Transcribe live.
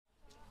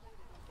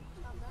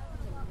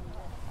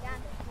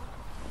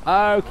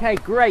Okay,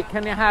 great.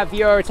 Can I have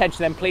your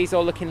attention then, please?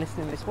 All looking,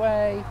 listening this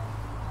way.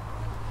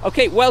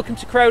 Okay, welcome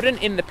to Crowden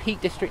in the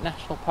Peak District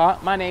National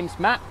Park. My name's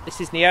Matt,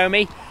 this is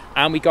Naomi,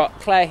 and we got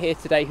Claire here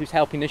today who's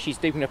helping us. She's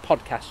doing a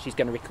podcast. She's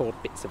going to record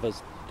bits of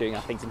us doing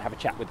our things and have a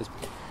chat with us.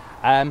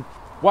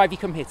 Why have you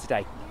come here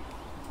today?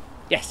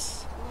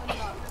 Yes.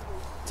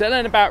 To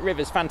learn about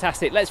rivers,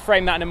 fantastic. Let's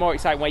frame that in a more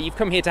exciting way. You've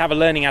come here to have a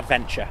learning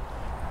adventure.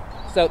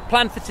 So,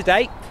 plan for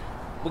today,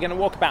 we're going to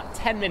walk about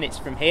 10 minutes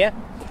from here,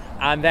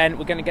 and then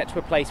we're going to get to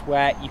a place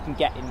where you can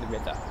get in the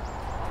river.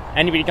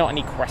 Anybody got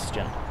any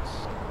questions?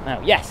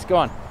 No? Yes, go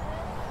on. Did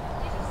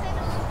you say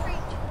there were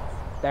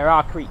creatures? There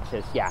are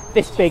creatures, yeah.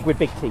 This big with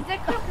big teeth.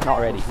 Not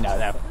really,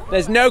 no.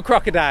 There's no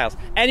crocodiles.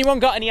 Anyone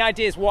got any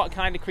ideas what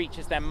kind of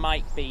creatures there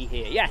might be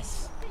here?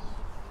 Yes?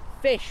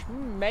 Fish,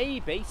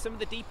 maybe. Some of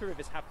the deeper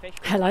rivers have fish.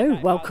 Hello,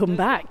 welcome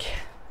back.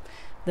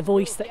 The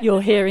voice that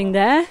you're hearing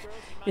there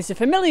is a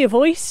familiar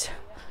voice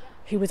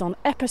who was on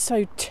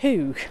episode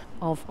 2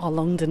 of our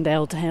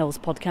Longdendale Tales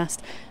podcast.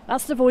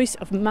 That's the voice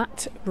of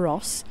Matt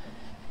Ross,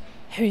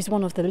 who is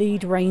one of the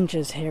lead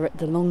rangers here at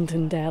the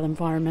Longdendale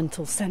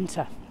Environmental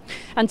Centre.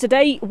 And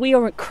today we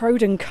are at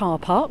Crowden Car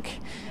Park.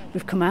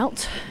 We've come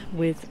out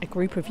with a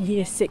group of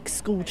Year 6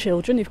 school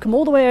children who've come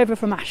all the way over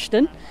from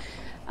Ashton,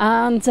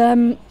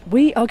 and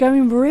we are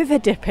going river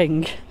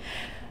dipping.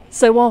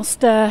 So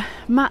whilst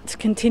Matt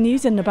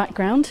continues in the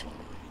background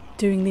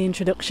doing the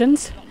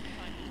introductions,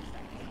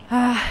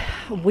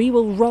 we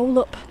will roll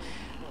up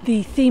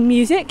the theme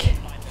music,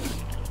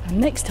 and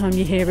next time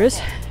you hear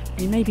us,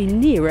 you may be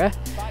nearer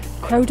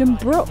Crowden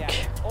Brook.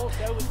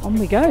 On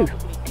we go.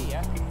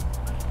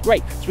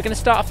 Great, so we're going to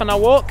start off on our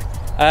walk.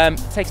 It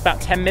takes about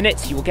 10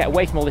 minutes. You will get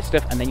away from all this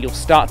stuff, and then you'll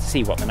start to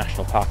see what the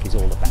national park is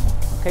all about.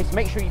 Okay, so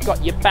make sure you've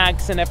got your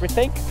bags and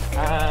everything,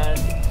 and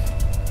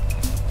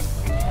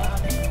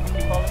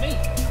follow me.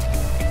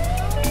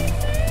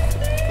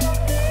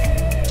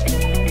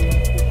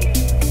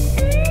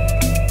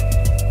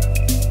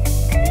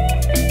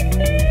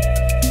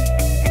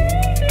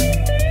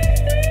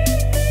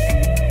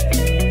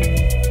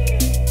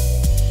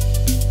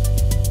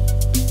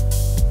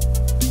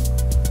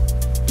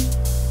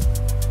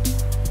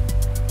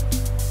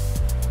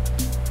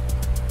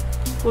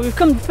 Well, we've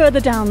come further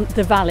down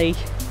the valley,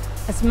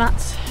 as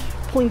Matt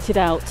pointed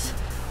out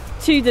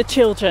to the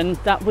children,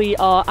 that we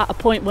are at a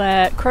point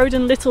where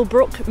Crowden Little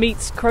Brook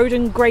meets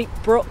Crowden Great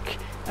Brook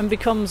and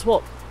becomes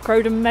what?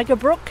 Crowden Mega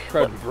Brook?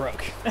 Crowden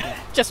Brook.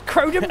 Just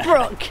Crowden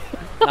Brook.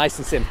 Nice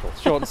and simple,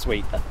 short and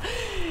sweet.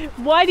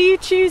 Why do you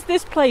choose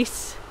this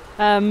place,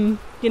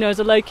 as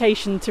a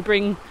location to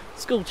bring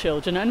school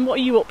children, and what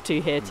are you up to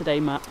here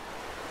today, Matt?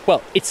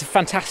 Well, it's a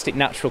fantastic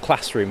natural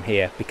classroom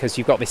here because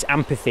you've got this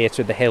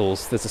amphitheatre of the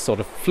hills. There's a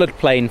sort of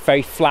floodplain,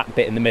 very flat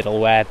bit in the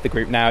middle where the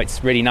group now,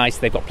 it's really nice.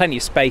 They've got plenty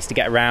of space to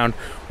get around.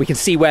 We can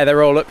see where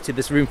they're all up to.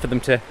 There's room for them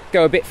to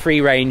go a bit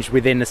free range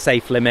within a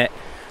safe limit.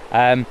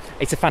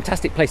 It's a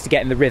fantastic place to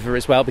get in the river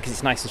as well because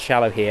it's nice and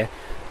shallow here.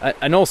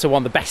 And also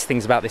one of the best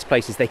things about this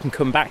place is they can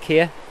come back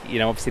here.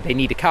 Obviously they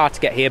need a car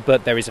to get here,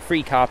 but there is a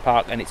free car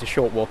park and it's a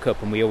short walk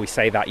up, and we always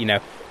say that,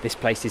 this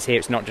place is here,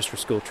 it's not just for a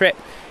school trip,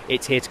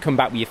 it's here to come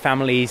back with your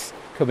families,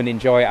 come and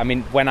enjoy it. I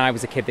mean, when I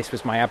was a kid, this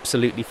was my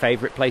absolutely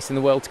favourite place in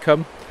the world to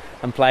come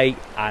and play,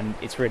 and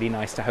it's really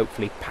nice to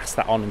hopefully pass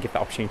that on and give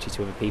that opportunity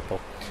to other people.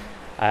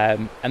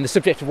 And the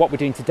subject of what we're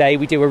doing today,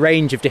 we do a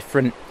range of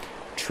different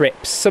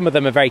trips. Some of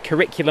them are very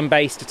curriculum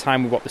based, to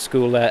time with what the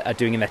school are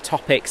doing in their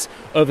topics.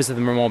 Others of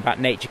them are more about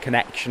nature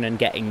connection and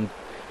getting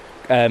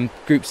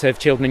groups of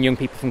children and young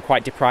people from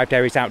quite deprived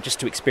areas out just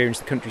to experience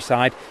the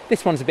countryside.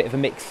 This one's a bit of a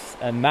mix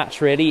and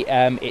match, really.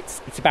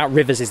 It's about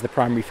rivers is the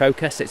primary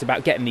focus. It's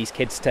about getting these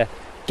kids to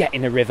get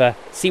in a river,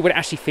 see what it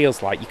actually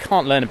feels like. You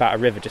can't learn about a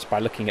river just by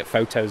looking at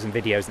photos and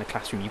videos in the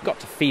classroom. You've got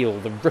to feel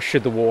the rush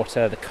of the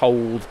water, the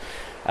cold,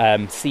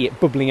 see it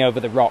bubbling over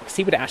the rocks,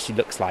 see what it actually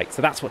looks like.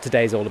 So that's what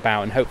today is all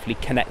about, and hopefully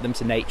connect them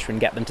to nature and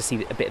get them to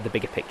see a bit of the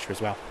bigger picture as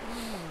well.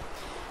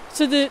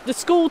 So the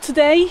school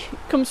today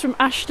comes from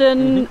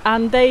Ashton,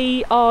 and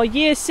they are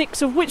Year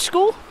 6 of which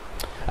school?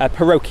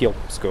 Parochial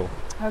School.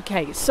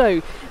 Okay,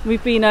 so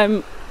we've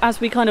been,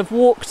 as we kind of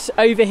walked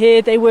over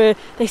here,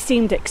 they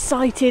seemed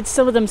excited.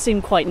 Some of them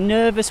seemed quite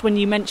nervous when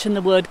you mentioned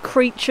the word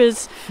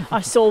creatures.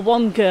 I saw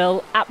one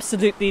girl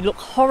absolutely look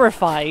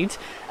horrified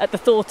at the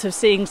thought of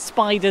seeing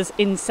spiders,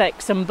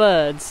 insects and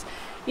birds.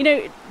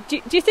 Do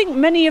you think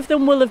many of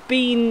them will have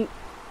been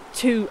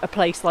to a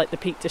place like the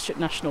Peak District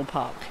National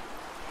Park?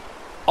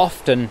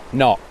 Often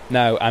not,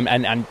 no.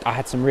 And I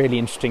had some really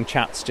interesting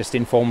chats just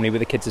informally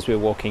with the kids as we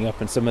were walking up,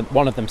 and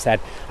one of them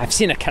said, I've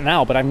seen a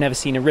canal but I've never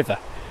seen a river.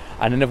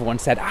 And another one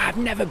said, I've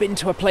never been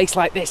to a place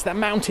like this, the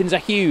mountains are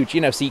huge.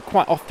 So you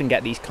quite often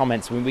get these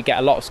comments when we get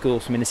a lot of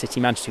schools from inner city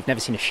Manchester who've never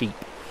seen a sheep,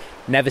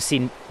 never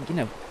seen,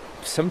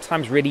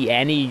 sometimes really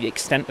any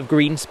extent of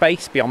green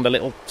space beyond a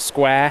little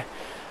square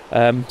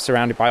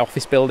surrounded by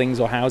office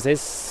buildings or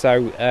houses.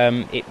 So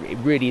it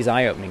really is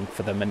eye-opening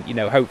for them, and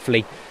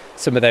hopefully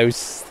some of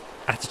those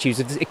attitudes.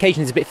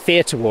 Occasionally there's a bit of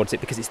fear towards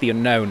it because it's the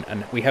unknown,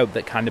 and we hope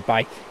that kind of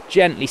by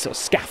gently sort of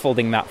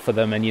scaffolding that for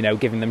them and, you know,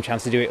 giving them a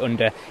chance to do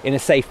it in a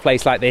safe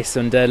place like this,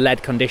 under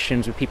lead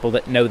conditions with people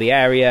that know the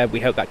area, we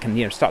hope that can,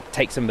 you know, start to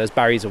take some of those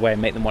barriers away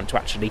and make them want to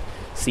actually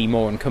see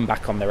more and come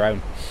back on their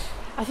own.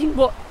 I think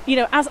what, you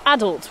know, as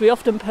adults, we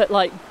often put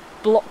like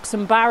blocks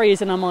and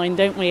barriers in our mind,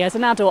 don't we? As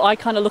an adult, I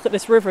kind of look at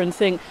this river and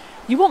think,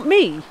 you want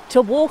me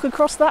to walk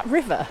across that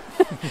river?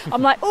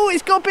 I'm like, oh,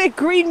 it's got a big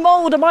green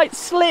mould, I might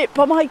slip,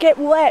 I might get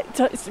wet.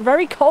 It's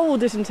very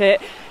cold, isn't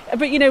it?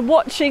 But, you know,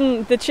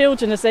 watching the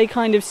children as they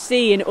kind of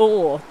see in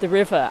awe the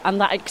river and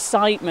that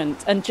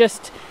excitement and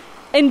just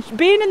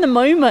being in the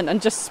moment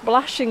and just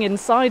splashing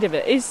inside of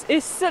it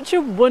is such a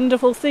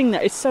wonderful thing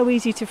that it's so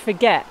easy to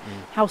forget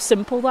how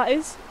simple that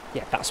is.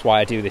 Yeah, that's why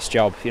I do this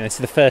job. You know, it's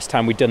the first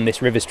time we've done this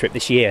rivers trip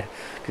this year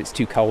because it's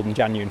too cold in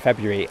January and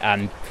February,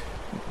 and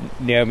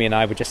Naomi and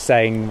I were just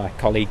saying, my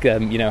colleague,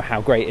 you know,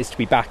 how great it is to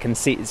be back and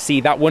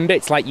see that wonder.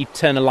 It's like you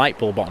turn a light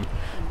bulb on,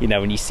 you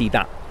know, and you see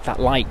that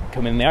light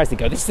come in the eyes and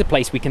go, this is the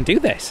place we can do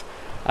this.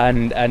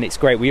 And it's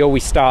great. We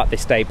always start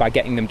this day by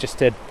getting them just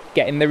to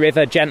get in the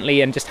river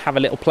gently and just have a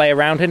little play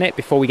around in it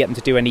before we get them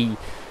to do any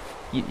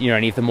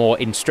of the more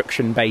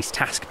instruction-based,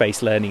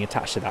 task-based learning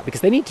attached to that,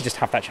 because they need to just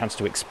have that chance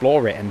to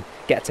explore it and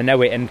get to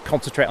know it and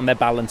concentrate on their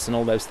balance and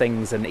all those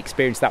things and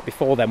experience that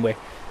before then we're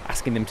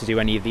asking them to do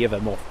any of the other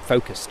more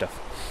focused stuff.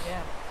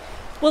 Yeah.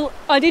 Well,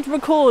 I did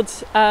record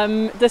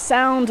the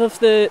sound of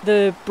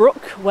the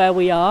brook where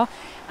we are,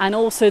 and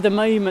also the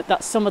moment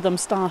that some of them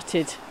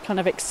started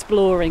kind of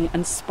exploring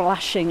and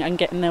splashing and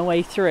getting their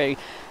way through.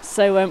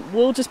 So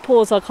we'll just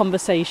pause our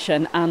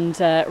conversation and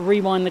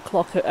rewind the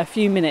clock a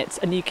few minutes,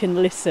 and you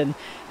can listen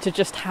to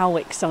just how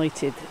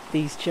excited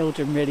these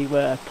children really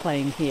were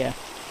playing here.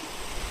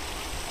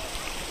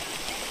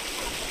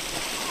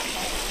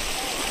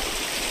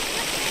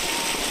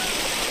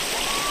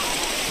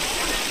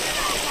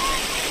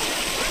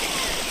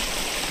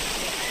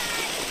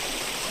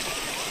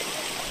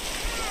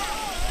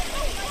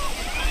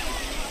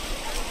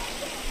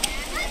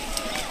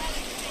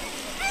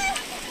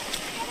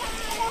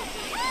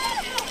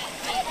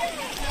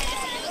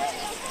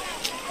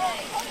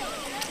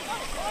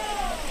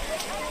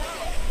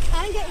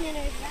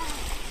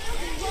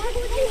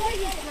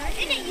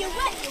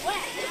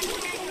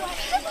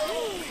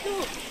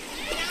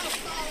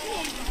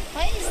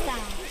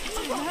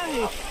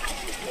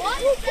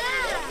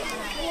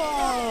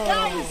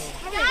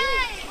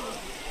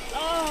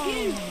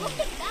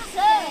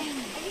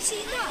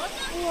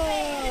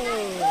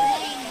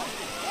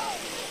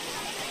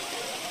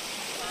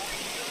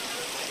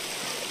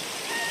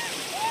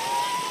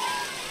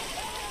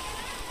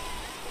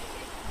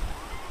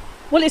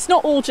 Well, it's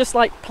not all just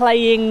like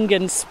playing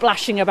and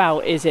splashing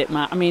about, is it,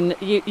 Matt? I mean,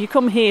 you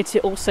come here to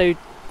also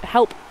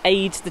help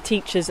aid the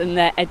teachers in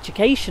their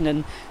education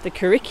and the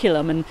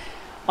curriculum, and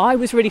I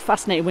was really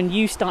fascinated when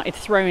you started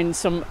throwing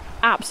some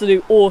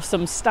absolute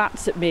awesome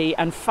stats at me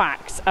and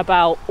facts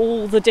about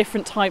all the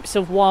different types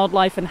of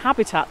wildlife and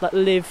habitat that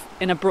live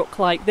in a brook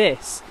like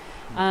this.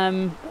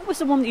 What was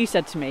the one that you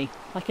said to me?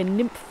 Like a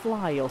nymph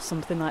fly or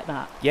something like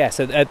that? Yeah,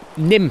 so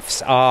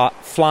nymphs are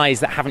flies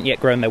that haven't yet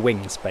grown their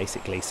wings,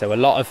 basically. So a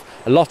lot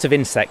of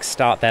insects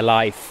start their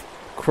life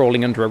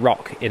crawling under a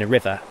rock in a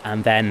river,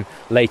 and then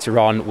later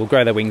on will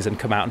grow their wings and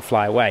come out and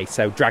fly away.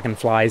 So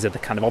dragonflies are the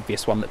kind of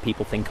obvious one that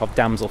people think of,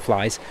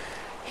 damselflies.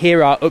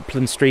 Here our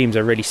upland streams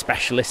are a really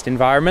specialist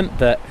environment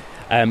that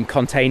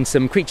contain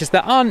some creatures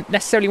that aren't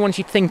necessarily ones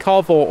you'd think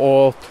of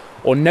or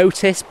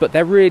notice, but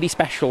they're really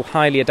special,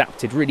 highly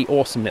adapted, really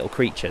awesome little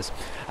creatures.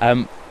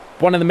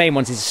 One of the main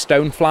ones is a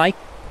stonefly,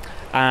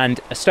 and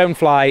a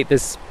stonefly,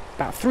 there's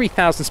about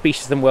 3,000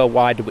 species of them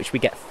worldwide, of which we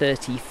get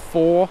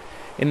 34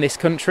 in this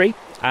country,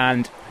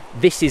 and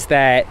this is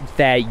their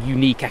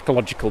unique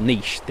ecological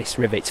niche, this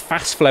river. It's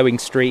fast-flowing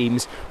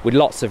streams with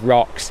lots of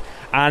rocks,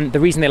 and the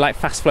reason they like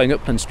fast-flowing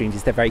upland streams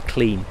is they're very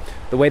clean.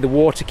 The way the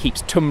water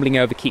keeps tumbling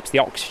over keeps the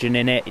oxygen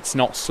in it. It's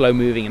not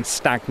slow-moving and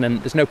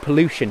stagnant. There's no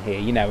pollution here.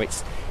 You know,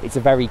 it's a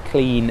very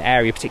clean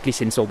area, particularly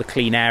since all the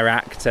Clean Air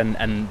Act,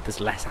 and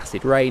there's less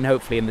acid rain,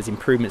 hopefully, and there's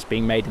improvements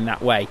being made in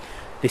that way.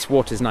 This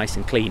water's nice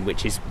and clean,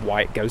 which is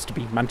why it goes to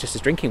be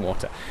Manchester's drinking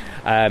water.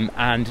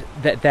 And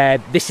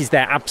this is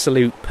their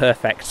absolute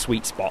perfect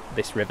sweet spot,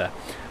 this river.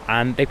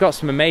 And they've got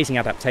some amazing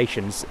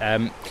adaptations.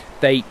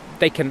 They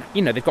can,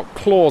 you know, they've got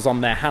claws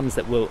on their hands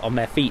on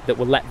their feet that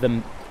will let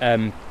them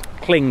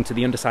cling to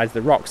the undersides of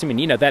the rocks. I mean,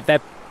 you know,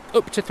 they're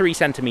up to 3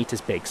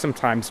 centimetres big.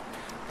 Sometimes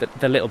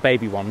the little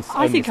baby ones.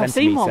 I think I've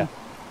seen one.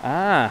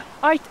 Ah.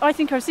 I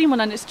think I've seen one,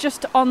 and it's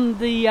just on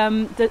the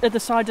other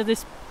side of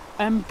this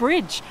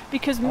bridge,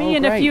 because me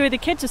and a few of the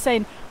kids are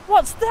saying,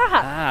 "What's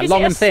that?"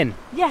 Long and thin.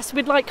 Yes,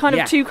 with like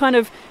two kind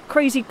of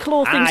crazy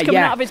claw things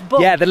coming out of its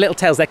butt. Yeah, the little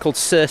tails. They're called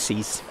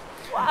Circes.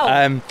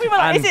 Wow. We were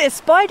like, is it a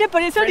spider?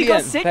 But it's only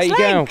got 6 legs. There you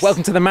go.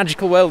 Welcome to the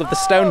magical world of the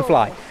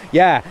stonefly.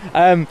 Yeah.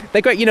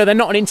 They're great. You know, they're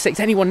not an insect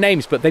anyone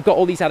names, but they've got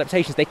all these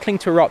adaptations. They cling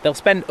to a rock. They'll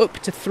spend up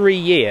to 3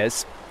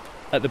 years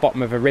at the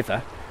bottom of a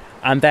river,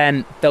 and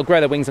then they'll grow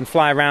their wings and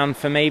fly around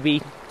for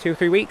maybe 2 or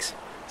 3 weeks.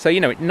 So,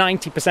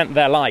 90% of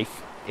their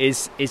life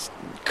is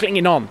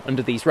clinging on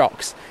under these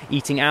rocks,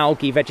 eating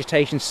algae,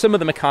 vegetation. Some of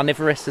them are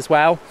carnivorous as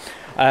well.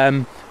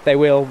 There's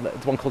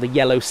one called a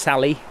yellow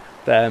Sally,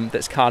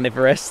 that's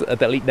carnivorous.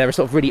 They'll eat, they're a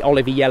sort of really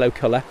olivey yellow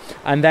colour.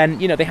 And then,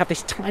 they have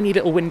this tiny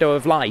little window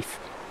of life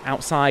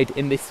outside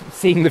in this,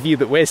 seeing the view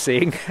that we're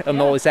seeing on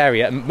all this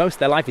area. And most of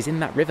their life is in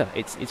that river.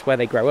 It's where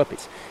they grow up.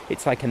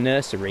 It's like a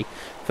nursery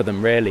for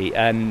them, really.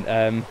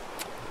 And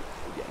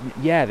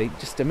they're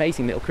just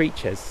amazing little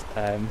creatures.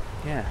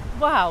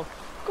 Wow.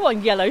 Go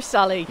on, yellow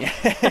Sally.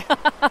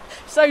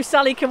 So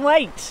Sally can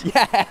wait.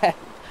 Yeah.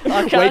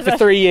 Wait for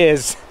 3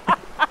 years.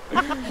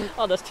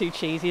 Oh, that's too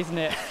cheesy, isn't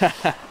it?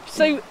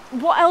 So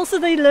what else are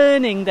they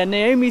learning then?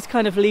 Naomi's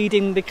kind of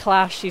leading the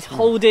class. She's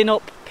holding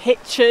up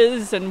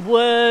pictures and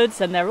words,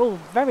 and they're all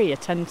very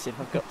attentive,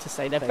 I've got to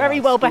say. They're very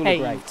well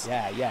behaved.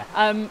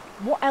 Yeah.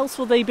 What else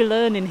will they be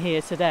learning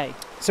here today?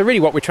 So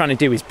really what we're trying to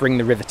do is bring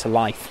the river to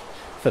life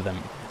for them.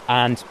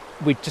 And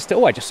I just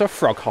saw a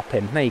frog hop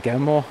in. There you go,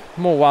 more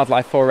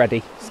wildlife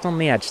already. Just on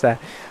the edge there.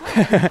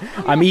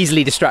 I'm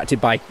easily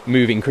distracted by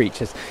moving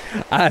creatures.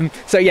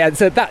 So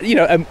that,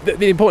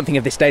 the important thing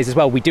of this day is as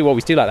well, we do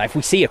always do like that. If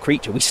we see a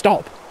creature, we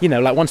stop.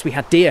 Like once we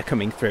had deer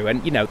coming through,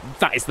 and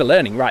that is the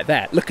learning right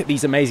there. Look at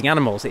ththese amazing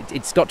animals.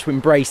 It's got to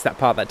embrace that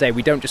part of that day.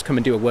 We don't just come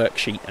and do a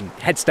worksheet and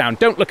heads down.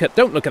 Don't look at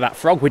that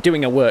frog. We're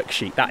doing a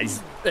worksheet. That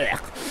is.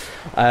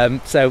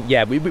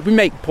 We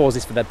make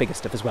pauses for the bigger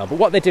stuff as well. But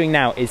what they're doing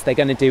now is they're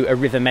going to do a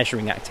river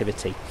measuring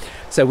activity.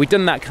 So we've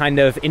done that kind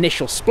of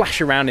initial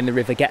splash around in the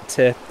river, get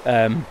to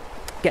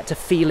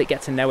feel it,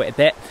 get to know it a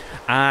bit.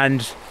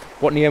 And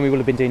what Naomi will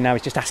have been doing now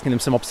is just asking them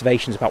some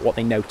observations about what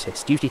they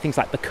noticed. Usually things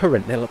like the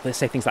current. They'll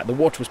say things like the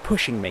water was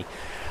pushing me.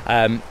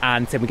 And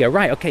then we go,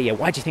 right, okay, yeah,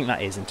 why do you think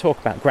that is? And talk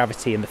about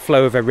gravity and the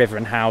flow of a river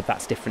and how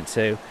that's different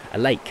to a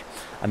lake.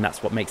 And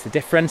that's what makes the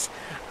difference.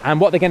 And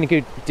what they're going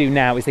to do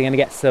now is they're going to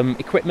get some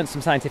equipment,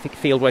 some scientific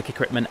fieldwork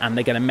equipment, and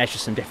they're going to measure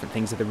some different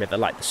things of the river,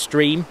 like the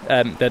stream,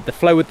 the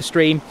flow of the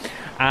stream,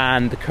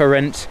 and the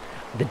current,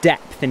 the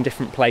depth in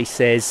different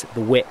places, the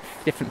width,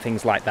 different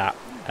things like that.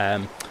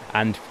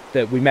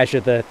 We measure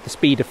the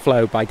speed of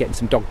flow by getting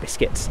some dog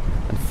biscuits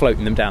and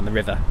floating them down the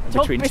river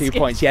between 2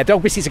 points. Yeah,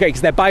 dog biscuits are great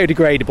because they're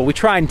biodegradable. We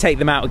try and take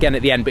them out again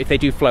at the end, but if they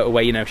do float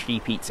away,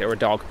 sheep eats it or a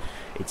dog,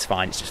 it's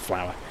fine, it's just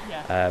flour.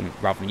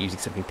 Rather than using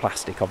something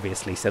plastic,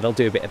 obviously. So they'll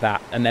do a bit of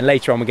that. And then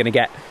later on we're going to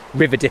get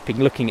river dipping,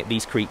 looking at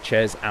these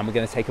creatures, and we're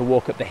going to take a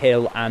walk up the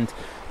hill, and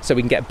so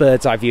we can get a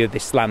bird's eye view of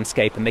this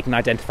landscape, and they can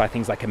identify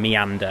things like a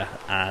meander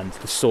and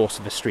the source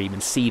of a stream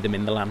and see them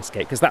in the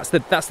landscape, because that's the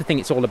thing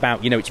it's all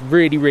about. It's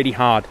really, really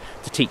hard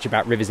to teach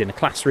about rivers in a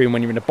classroom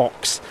when you're in a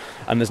box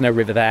and there's no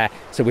river there.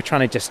 So we're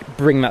trying to just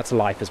bring that to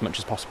life as much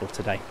as possible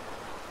today.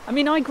 I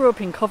mean, I grew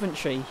up in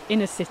Coventry,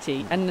 in a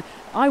city, and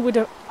I've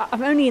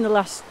only in the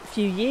last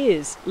few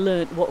years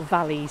learnt what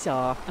valleys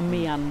are, and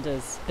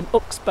meanders, and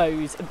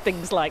oxbows, and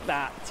things like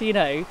that. So,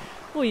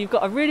 you've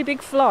got a really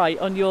big fly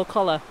on your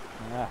collar.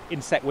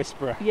 Insect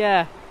whisperer.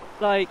 Yeah,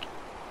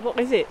 what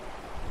is it?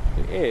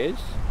 It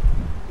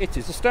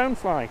is a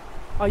stonefly.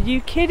 Are you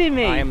kidding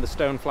me? I am the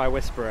stonefly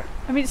whisperer.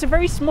 I mean, it's a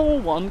very small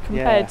one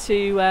compared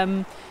to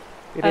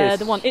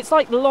the one. It's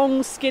like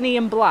long, skinny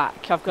and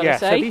black, I've got to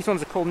say. So these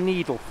ones are called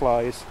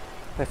needleflies.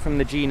 They're from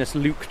the genus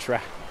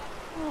Leuctra.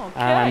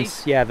 Okay.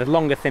 And the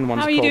longer thin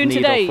one's called needlefly.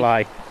 today?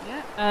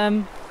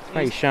 Yeah. It's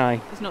very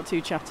shy. It's not too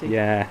chatty.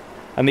 Yeah.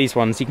 And these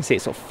ones, you can see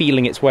it's sort of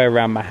feeling its way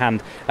around my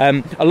hand.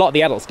 A lot of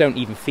the adults don't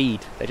even feed.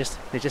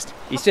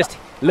 He's just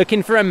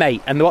looking for a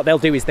mate. And what they'll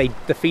do is the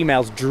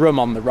females drum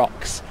on the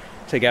rocks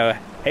to go,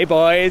 hey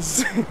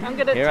boys. I'm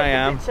going to take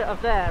a picture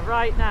of there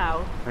right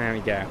now. There we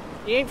go.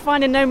 He ain't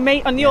finding no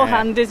mate on your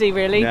hand, is he,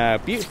 really? No,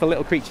 beautiful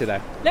little creature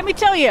though. Let me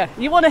tell you,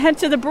 you want to head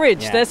to the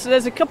bridge. Yeah.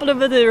 There's a couple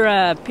of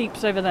other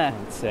peeps over there.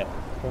 That's it.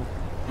 Cool.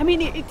 I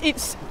mean,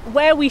 it's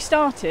where we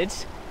started.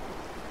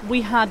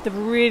 We had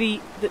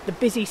the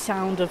busy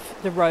sound of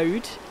the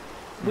road.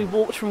 We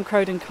walked from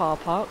Crowden car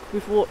park.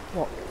 We've walked,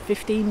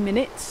 15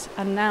 minutes?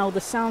 And now the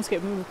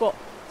soundscape, we've got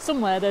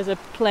somewhere there's a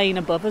plane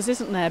above us,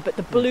 isn't there? But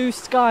the blue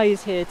sky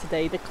is here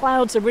today. The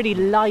clouds are really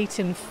light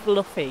and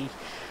fluffy.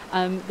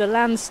 The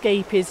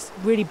landscape is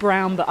really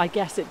brown, but I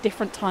guess at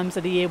different times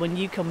of the year when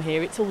you come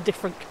here, it's all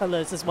different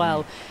colours as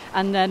well.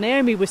 And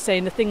Naomi was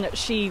saying the thing that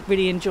she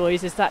really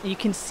enjoys is that you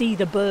can see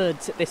the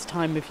birds at this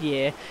time of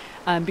year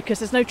because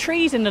there's no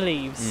trees in the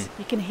leaves.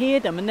 You can hear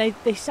them, and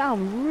they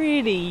sound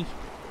really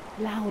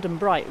loud and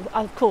bright.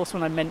 Of course,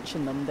 when I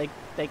mention them,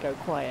 they go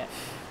quiet.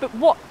 But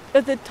what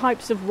other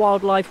types of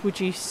wildlife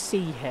would you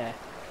see here?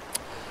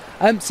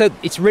 So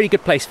it's a really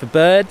good place for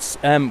birds.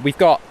 We've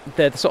got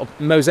the sort of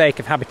mosaic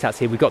of habitats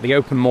here. We've got the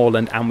open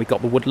moorland and we've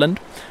got the woodland.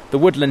 The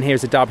woodland here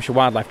is a Derbyshire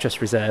Wildlife Trust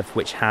Reserve,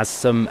 which has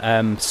some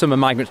summer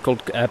migrants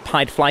called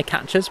pied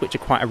flycatchers, which are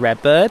quite a rare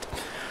bird.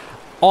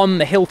 On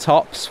the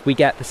hilltops, we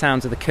get the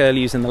sounds of the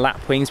curlews and the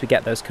lapwings. We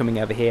get those coming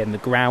over here, and the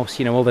grouse,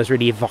 all those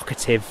really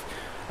evocative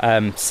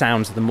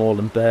sounds of the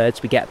moorland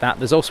birds. We get that.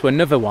 There's also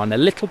another one, a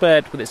little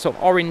bird with its sort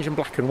of orange and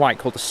black and white,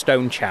 called the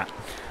stone chat.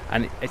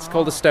 And it's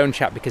called a stone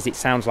chat because it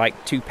sounds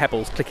like two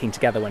pebbles clicking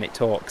together when it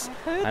talks.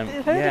 I've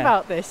heard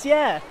about this,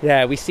 yeah.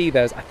 Yeah, we see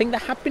those. I think there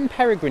have been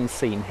peregrines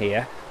seen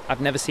here.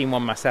 I've never seen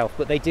one myself,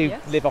 but they do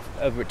live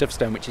over at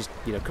Dovestone, which is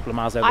a couple of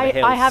miles over the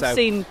hills. I have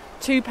seen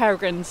two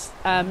peregrines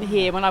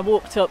here when I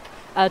walked up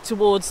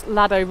towards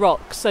Laddo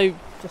Rock, so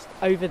just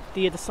over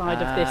the other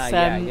side of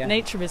this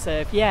nature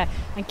reserve,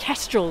 and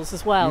kestrels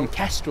as well.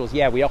 Kestrels,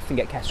 we often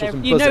get kestrels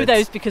and you buzzards. know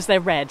those because they're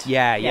red.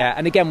 Yeah,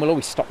 and again, we'll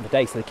always stop the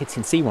day so the kids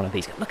can see one of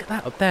these. Look at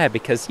that up there,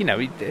 because,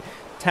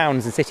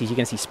 towns and cities, you're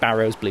going to see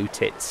sparrows, blue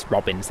tits,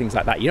 robins, things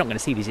like that. You're not going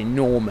to see these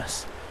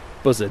enormous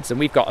buzzards, and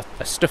we've got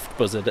a stuffed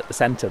buzzard at the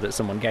centre that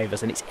someone gave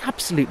us, and it's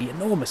absolutely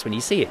enormous when you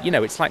see it.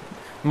 It's like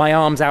my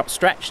arm's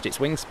outstretched, its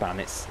wingspan.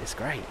 It's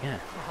great, yeah.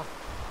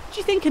 Do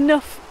you think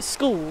enough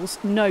schools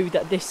know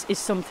that this is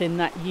something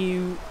that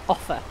you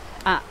offer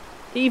at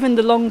even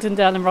the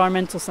Longdendale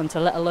Environmental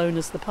Centre, let alone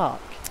as the park?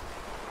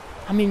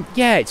 I mean,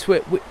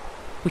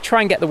 we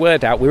try and get the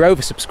word out. We're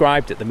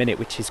oversubscribed at the minute,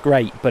 which is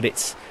great, but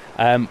it's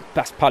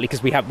that's partly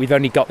because we've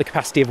only got the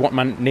capacity of what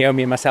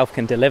Naomi and myself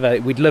can deliver.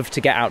 We'd love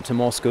to get out to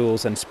more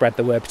schools and spread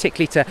the word,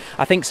 particularly to,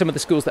 I think, some of the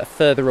schools that are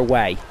further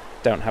away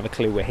don't have a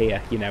clue we're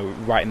here,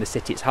 right in the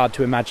city. It's hard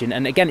to imagine,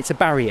 and again, it's a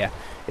barrier,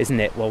 isn't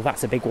it? Well,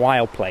 that's a big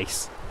wild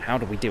place. How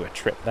do we do a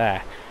trip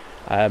there?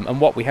 And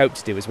what we hope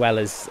to do, as well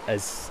as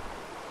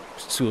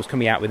schools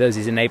coming out with us,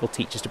 is enable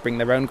teachers to bring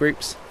their own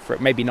groups, for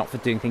maybe not for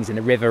doing things in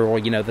a river or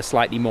the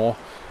slightly more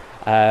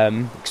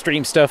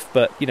extreme stuff,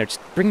 but just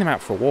bring them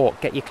out for a walk,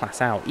 get your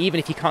class out. Even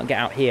if you can't get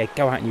out here,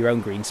 go out in your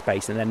own green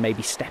space and then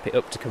maybe step it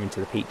up to come into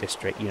the Peak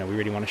District. We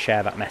really want to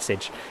share that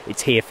message.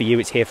 It's here for you,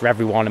 it's here for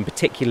everyone, and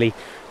particularly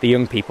the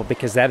young people,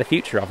 because they're the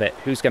future of it.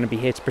 Who's going to be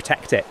here to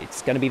protect it?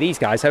 It's going to be these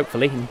guys,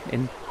 hopefully,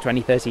 in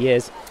 20, 30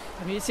 years.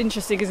 I mean, it's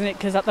interesting, isn't it?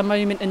 Because at the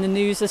moment in the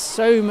news, there's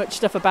so much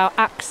stuff about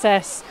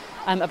access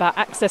land,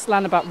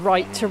 about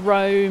right to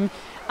roam.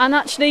 And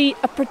actually,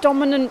 a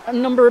predominant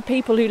number of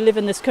people who live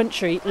in this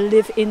country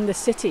live in the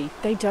city.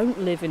 They don't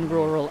live in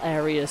rural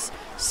areas.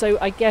 So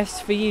I guess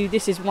for you,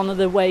 this is one of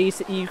the ways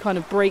that you kind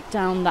of break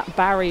down that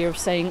barrier of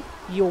saying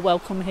you're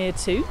welcome here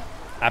too.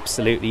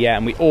 Absolutely, yeah.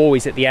 And we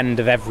always, at the end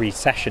of every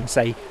session,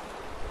 say,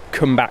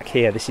 come back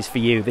here, this is for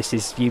you, this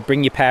is you.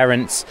 Bring your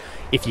parents.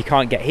 If you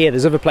can't get here,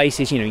 there's other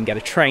places, you can get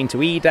a train to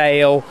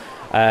Edale,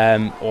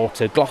 or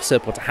to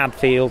Glossop or to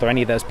Hadfield or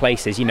any of those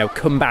places.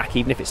 Come back,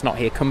 even if it's not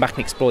here, come back and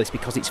explore this,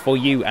 because it's for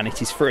you and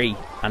it is free,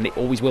 and it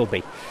always will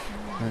be.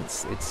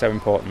 It's so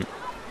important.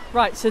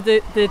 Right, so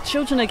the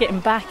children are getting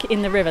back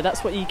in the river,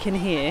 that's what you can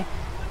hear.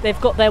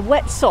 They've got their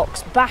wet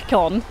socks back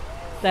on,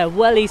 their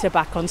wellies are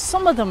back on.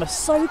 Some of them are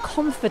so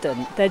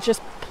confident, they're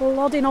just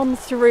plodding on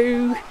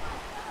through.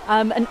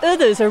 And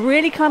others are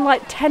really kind of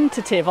like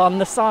tentative on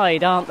the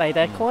side, aren't they?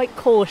 They're quite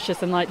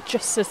cautious and like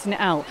just sussing it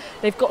out.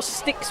 They've got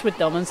sticks with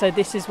them, and so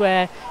this is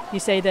where you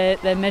say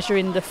they're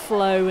measuring the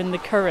flow and the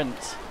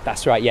current.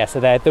 That's right, yeah. So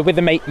they're with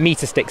the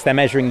meter sticks, they're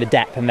measuring the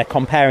depth and they're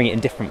comparing it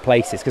in different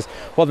places. Because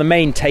the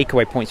main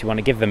takeaway points we want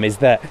to give them is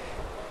that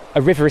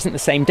a river isn't the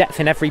same depth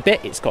in every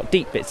bit. It's got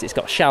deep bits, it's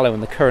got shallow,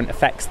 and the current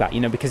affects that.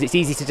 Because it's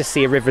easy to just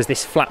see a river as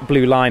this flat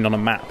blue line on a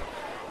map,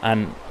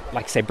 and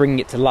like I say, bringing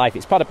it to life.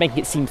 It's part of making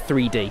it seem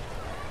 3D.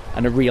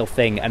 And a real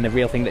thing, and the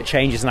real thing that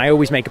changes. And I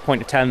always make a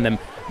point of telling them,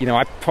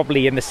 I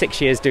probably, in the 6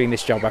 years doing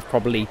this job, I've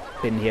probably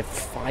been here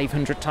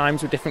 500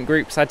 times with different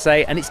groups, I'd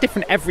say, and it's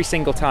different every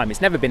single time. It's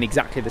never been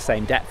exactly the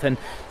same depth,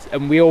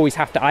 and we always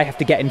I have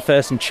to get in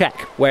first and check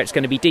where it's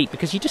going to be deep,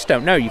 because you just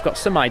don't know. You've got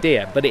some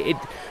idea, but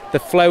the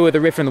flow of the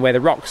river and the way the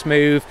rocks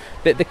move,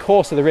 the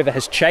course of the river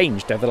has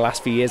changed over the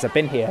last few years I've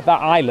been here. That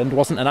island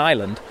wasn't an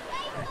island,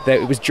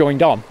 it was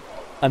joined on,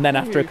 and then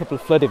after a couple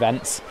of flood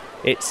events,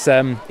 it's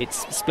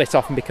split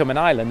off and become an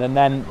island, and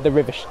then the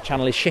river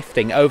channel is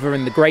shifting. Over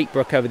in the Great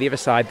Brook, over the other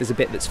side, there's a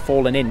bit that's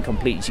fallen in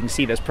completely. So you can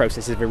see those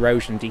processes of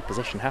erosion and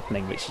deposition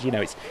happening, which is,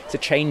 it's a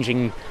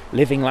changing,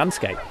 living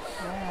landscape.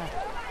 Yeah.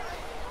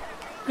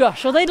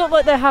 Gosh, well, they look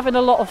like they're having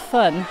a lot of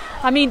fun.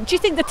 I mean, do you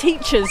think the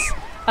teachers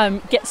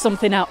get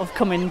something out of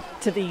coming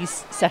to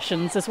these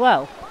sessions as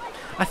well?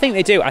 I think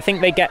they do. I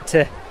think they get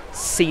to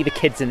see the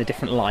kids in a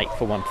different light,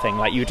 for one thing.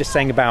 Like you were just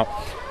saying about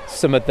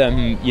some of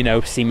them,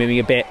 seeming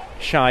a bit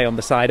shy on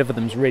the side, other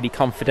them's really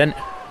confident.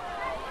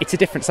 It's a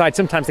different side.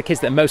 Sometimes the kids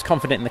that are most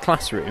confident in the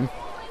classroom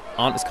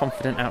aren't as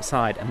confident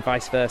outside, and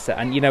vice versa.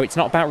 And it's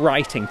not about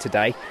writing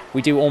today.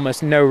 We do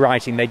almost no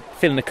writing. They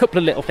fill in a couple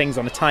of little things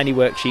on a tiny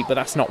worksheet, but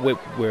that's not what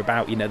we're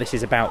about. This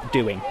is about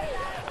doing,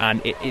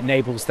 and it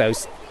enables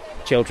those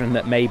children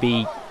that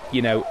maybe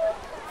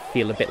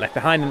feel a bit left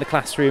behind in the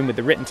classroom with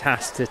the written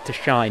tasks to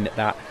shine at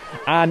that,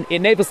 and it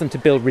enables them to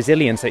build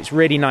resilience. So it's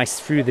really nice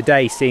through the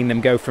day seeing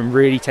them go from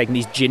really taking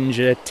these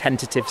ginger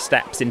tentative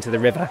steps into the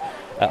river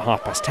at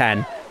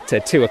 10:30 to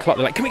 2:00. They're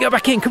like, can we go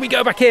back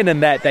in,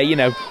 and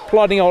they're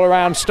plodding all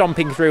around,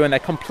 stomping through, and they're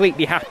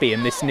completely happy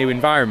in this new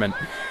environment.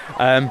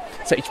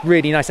 So it's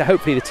really nice. So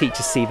hopefully the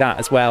teachers see that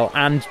as well,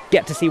 and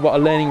get to see what a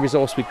learning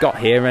resource we've got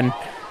here, and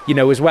you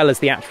know, as well as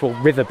the actual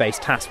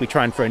river-based tasks, we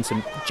try and throw in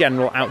some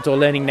general outdoor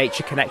learning,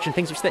 nature connection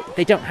things, which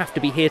they don't have to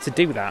be here to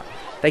do that.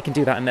 They can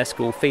do that in their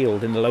school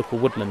field, in the local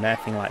woodland,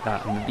 anything like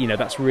that. And, you know,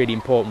 that's really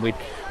important.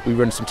 We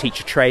run some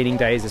teacher training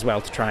days as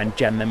well to try and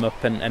gen them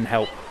up and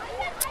help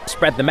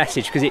spread the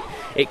message, because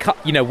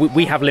you know,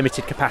 we have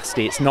limited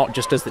capacity. It's not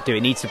just us that do it.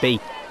 It needs to be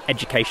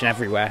education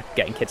everywhere,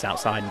 getting kids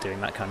outside and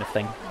doing that kind of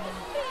thing.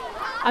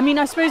 I mean,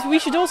 I suppose we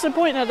should also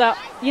point out that,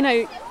 you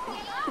know,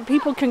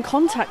 people can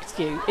contact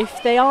you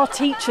if they are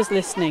teachers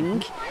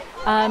listening,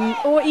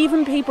 or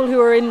even people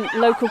who are in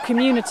local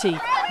community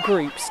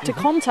groups, to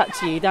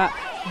contact you, that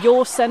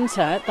your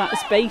centre that is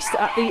based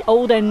at the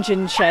old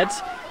engine shed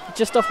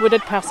just off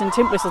Woodard Pass in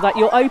Tintwistle, that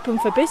you're open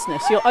for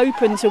business, you're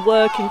open to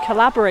work and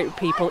collaborate with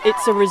people.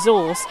 It's a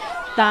resource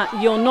that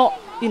you're not,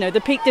 you know,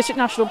 the Peak District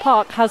National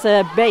Park has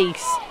a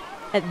base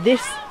at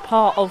this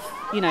part of,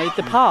 you know,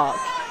 the park.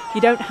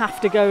 You don't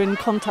have to go and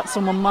contact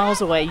someone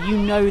miles away. You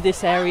know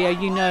this area,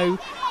 you know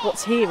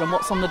what's here and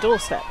what's on the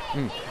doorstep.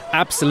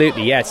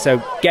 Absolutely, yeah.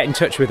 So get in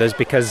touch with us,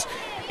 because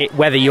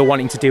whether you're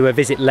wanting to do a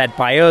visit led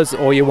by us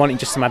or you're wanting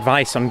just some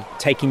advice on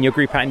taking your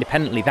group out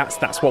independently,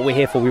 that's what we're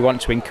here for. We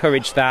want to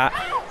encourage that.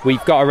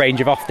 We've got a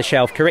range of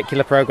off-the-shelf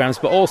curricular programmes,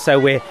 but also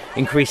we're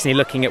increasingly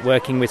looking at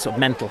working with sort of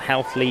mental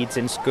health leads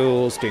in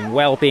schools, doing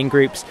wellbeing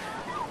groups,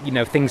 you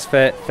know, things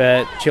for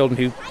children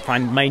who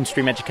find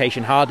mainstream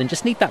education hard and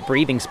just need that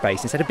breathing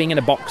space instead of being in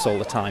a box all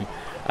the time.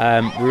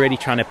 We're really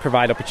trying to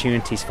provide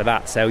opportunities for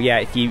that. So yeah,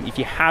 if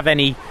you have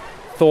any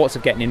thoughts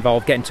of getting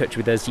involved, get in touch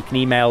with us. You can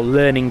email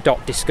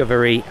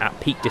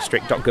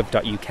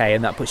learning.discovery@peakdistrict.gov.uk,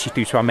 and that puts you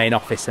through to our main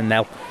office, and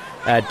they'll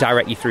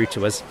direct you through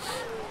to us.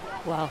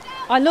 Wow,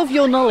 I love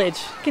your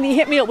knowledge. Can you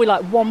hit me up with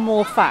like one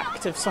more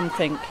fact of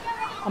something?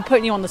 I'm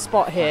putting you on the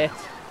spot here,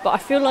 but I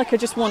feel like I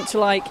just want to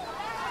like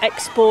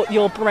export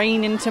your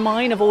brain into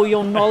mine of all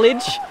your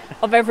knowledge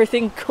of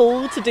everything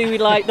cool to do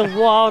with like the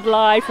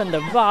wildlife and the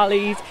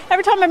valleys.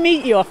 Every time I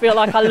meet you, I feel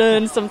like I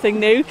learn something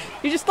new.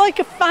 You're just like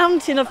a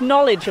fountain of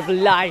knowledge of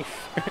life.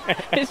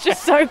 It's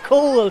just so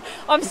cool.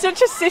 I'm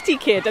such a city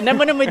kid, and then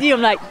when I'm with you,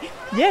 I'm like,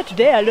 yeah,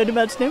 today I learned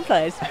about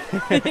stoneflies.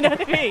 You know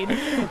what I mean?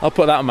 I'll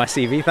put that on my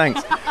CV,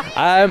 thanks.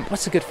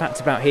 What's a good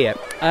fact about here?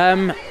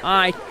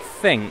 I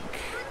think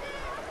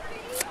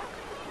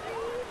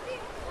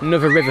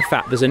another river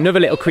fact, there's another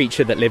little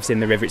creature that lives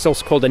in the river. It's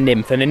also called a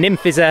nymph, and a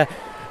nymph is a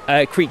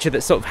creature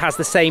that sort of has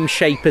the same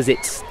shape as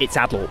its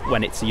adult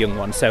when it's a young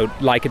one. So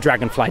like a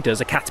dragonfly does,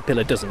 a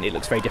caterpillar doesn't. It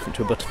looks very different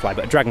to a butterfly,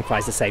 but a dragonfly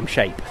is the same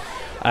shape.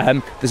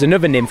 There's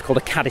another nymph called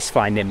a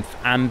caddisfly nymph,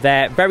 and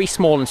they're very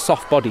small and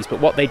soft bodies, but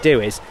what they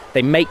do is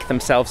they make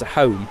themselves a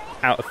home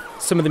out of,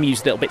 some of them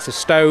use little bits of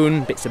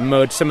stone, bits of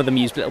mud, some of them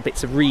use little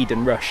bits of reed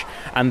and rush,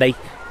 and they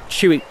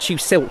chew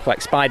silk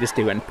like spiders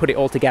do and put it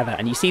all together,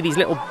 and you see these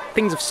little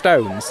things of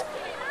stones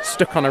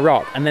stuck on a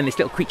rock, and then this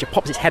little creature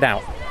pops its head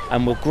out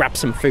and will grab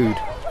some food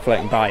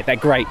floating by. They're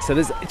great. So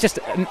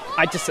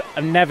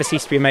I've never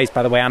ceased to be amazed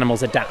by the way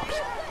animals adapt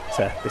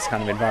to this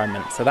kind of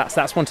environment. So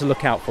that's one to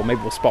look out for. Maybe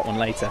we'll spot one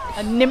later.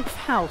 A nymph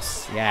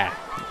house. Yeah.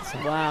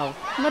 Wow.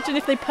 Imagine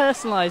if they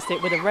personalised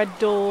it with a red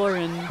door,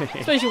 and I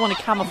suppose you want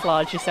to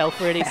camouflage yourself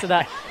really, so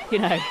that, you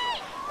know.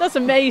 That's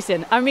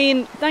amazing. I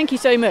mean, thank you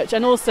so much,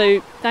 and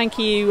also thank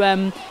you,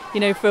 you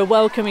know, for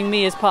welcoming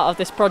me as part of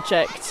this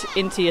project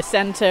into your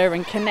centre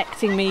and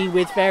connecting me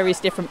with various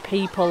different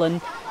people,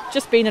 and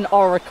just being an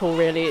oracle.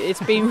 Really,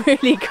 it's been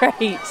really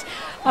great.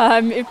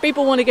 If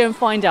people want to go and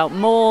find out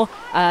more,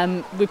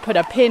 we put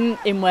a pin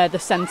in where the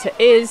centre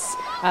is.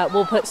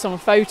 We'll put some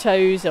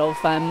photos of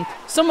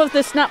some of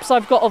the snaps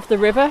I've got of the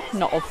river,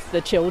 not of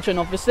the children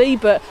obviously,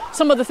 but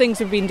some of the things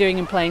we've been doing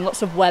and playing,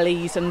 lots of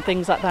wellies and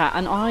things like that.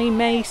 And I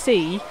may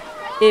see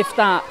if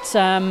that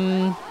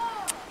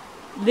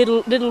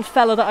little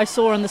fella that I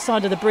saw on the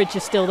side of the bridge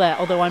is still there,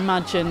 although I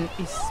imagine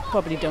he's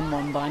probably done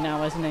one by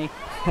now, hasn't he?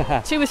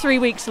 2 or 3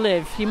 weeks to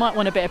live. You might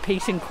want a bit of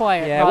peace and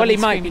quiet. Yeah, well, he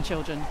might be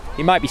children.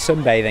 He might be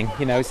sunbathing.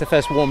 You know, it's the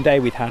first warm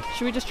day we've had.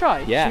 Should we just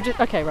try? Yeah.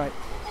 Okay, right.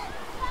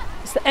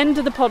 It's the end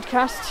of the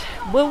podcast.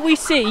 Will we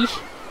see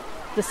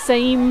the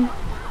same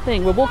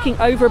thing? We're walking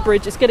over a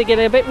bridge. It's going to get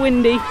a bit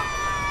windy.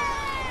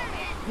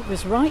 It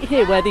was right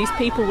here where these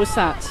people were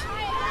sat.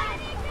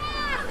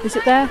 Is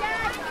it there?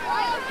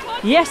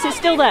 Yes, it's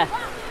still there.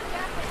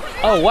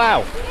 Oh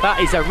wow, that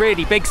is a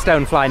really big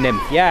stonefly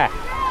nymph. Yeah.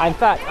 In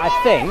fact, I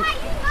think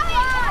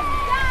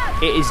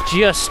it is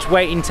just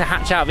waiting to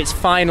hatch out of its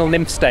final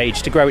nymph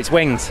stage to grow its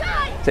wings.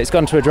 So it's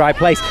gone to a dry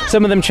place.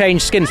 Some of them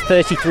change skins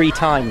 33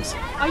 times.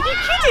 Are you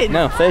kidding?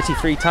 No,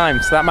 33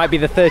 times. So that might be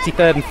the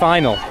 33rd and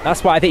final.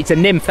 That's why I think it's a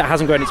nymph that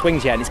hasn't grown its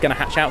wings yet, and it's going to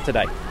hatch out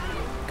today.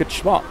 Good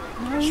spot.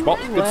 Good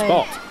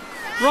spot.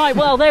 Right,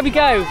 well, there we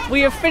go. We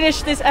have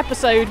finished this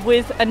episode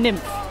with a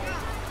nymph.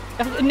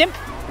 A nymph?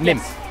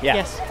 Nymph, yeah.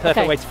 Yes.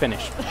 Perfect way to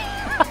finish.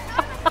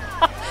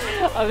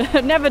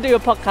 I'll never do a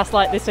podcast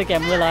like this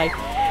again, will I?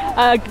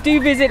 Do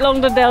visit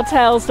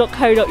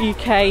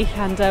longdendaletales.co.uk,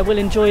 and we'll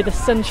enjoy the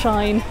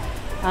sunshine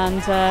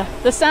and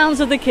the sounds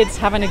of the kids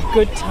having a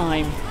good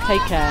time.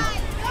 Take care.